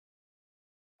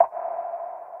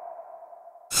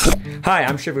Hi,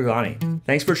 I'm Shivagani.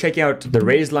 Thanks for checking out the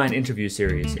Raised Line interview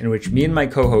series, in which me and my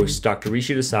co-hosts, Dr.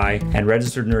 Rishi Desai and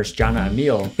registered nurse Jana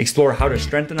Emil, explore how to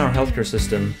strengthen our healthcare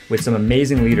system with some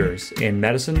amazing leaders in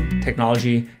medicine,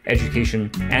 technology,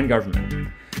 education, and government.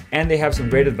 And they have some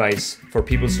great advice for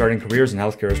people starting careers in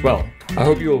healthcare as well. I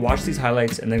hope you will watch these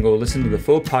highlights and then go listen to the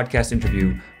full podcast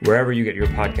interview wherever you get your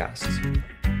podcasts.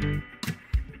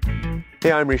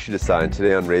 Hey, I'm Rishi Desai, and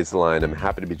today on Raise the Line, I'm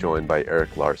happy to be joined by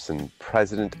Eric Larsen,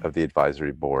 President of the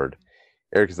Advisory Board.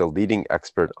 Eric is a leading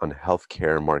expert on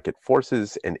healthcare market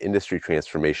forces and industry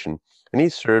transformation, and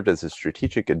he's served as a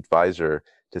strategic advisor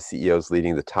to CEOs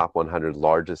leading the top 100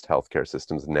 largest healthcare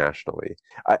systems nationally.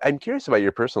 I'm curious about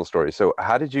your personal story. So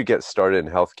how did you get started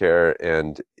in healthcare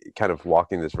and kind of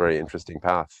walking this very interesting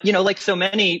path? You know, like so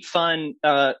many fun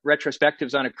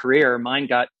retrospectives on a career, mine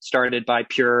got started by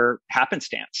pure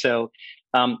happenstance. So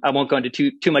I won't go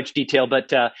into too much detail,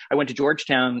 but I went to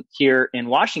Georgetown here in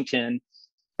Washington,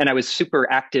 and I was super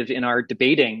active in our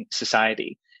debating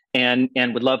society and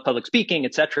would love public speaking,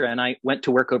 et cetera. And I went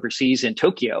to work overseas in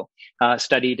Tokyo,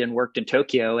 studied and worked in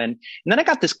Tokyo. And then I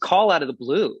got this call out of the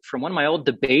blue from one of my old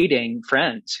debating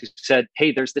friends who said,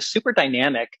 hey, there's this super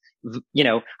dynamic,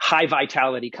 high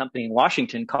vitality company in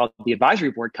Washington called the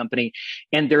Advisory Board Company,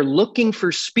 and they're looking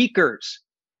for speakers.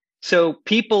 So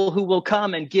people who will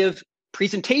come and give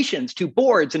presentations to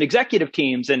boards and executive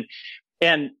teams, and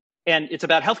it's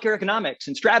about healthcare economics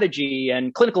and strategy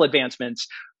and clinical advancements,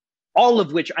 all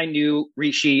of which I knew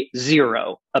Rishi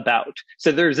zero about.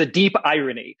 So there's a deep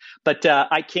irony. But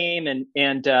I came and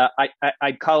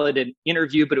I'd call it an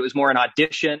interview, but it was more an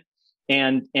audition,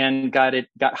 and got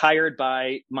hired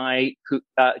by my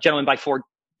gentleman by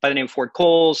the name of Ford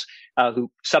Coles,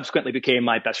 who subsequently became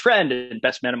my best friend and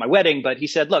best man at my wedding. But he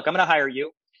said, look, I'm going to hire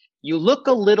you. You look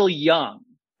a little young.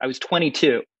 I was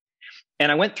 22.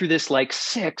 And I went through this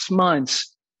 6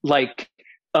 months,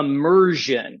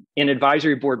 immersion in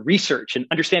advisory board research and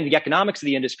understanding the economics of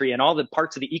the industry and all the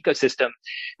parts of the ecosystem,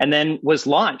 and then was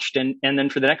launched. And then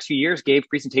for the next few years, gave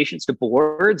presentations to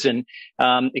boards and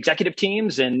executive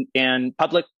teams and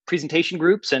public presentation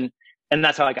groups. And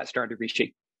that's how I got started,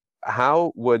 Rishi.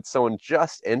 How would someone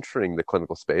just entering the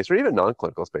clinical space or even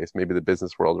non-clinical space, maybe the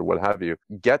business world or what have you,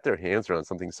 get their hands around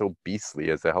something so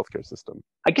beastly as the healthcare system?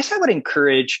 I guess I would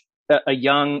encourage a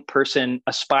young person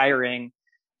aspiring,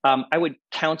 I would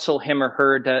counsel him or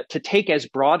her to take as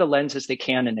broad a lens as they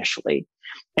can initially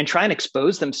and try and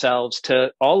expose themselves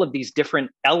to all of these different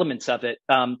elements of it.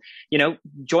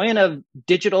 Join a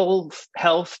digital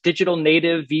health, digital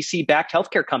native VC-backed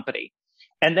healthcare company,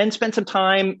 and then spend some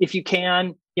time, if you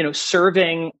can,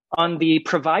 serving on the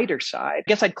provider side. I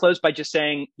guess I'd close by just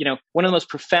saying, one of the most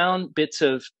profound bits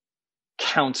of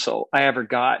counsel I ever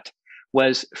got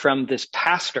was from this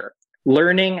pastor.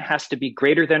 Learning has to be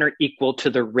greater than or equal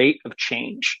to the rate of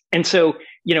change. And so,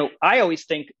 I always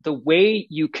think the way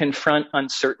you confront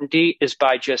uncertainty is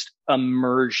by just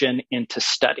immersion into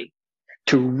study,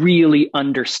 to really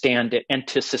understand it and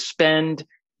to suspend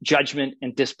judgment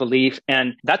and disbelief.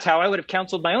 And that's how I would have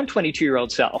counseled my own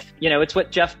 22-year-old self. It's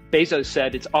what Jeff Bezos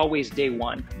said, it's always day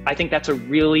one. I think that's a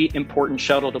really important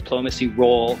shuttle diplomacy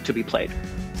role to be played.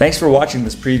 Thanks for watching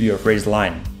this preview of Raised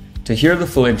Line. To hear the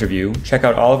full interview, check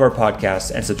out all of our podcasts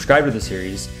and subscribe to the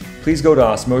series, please go to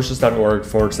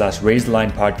osmosis.org/Raised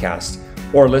Line podcast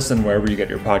or listen wherever you get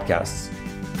your podcasts.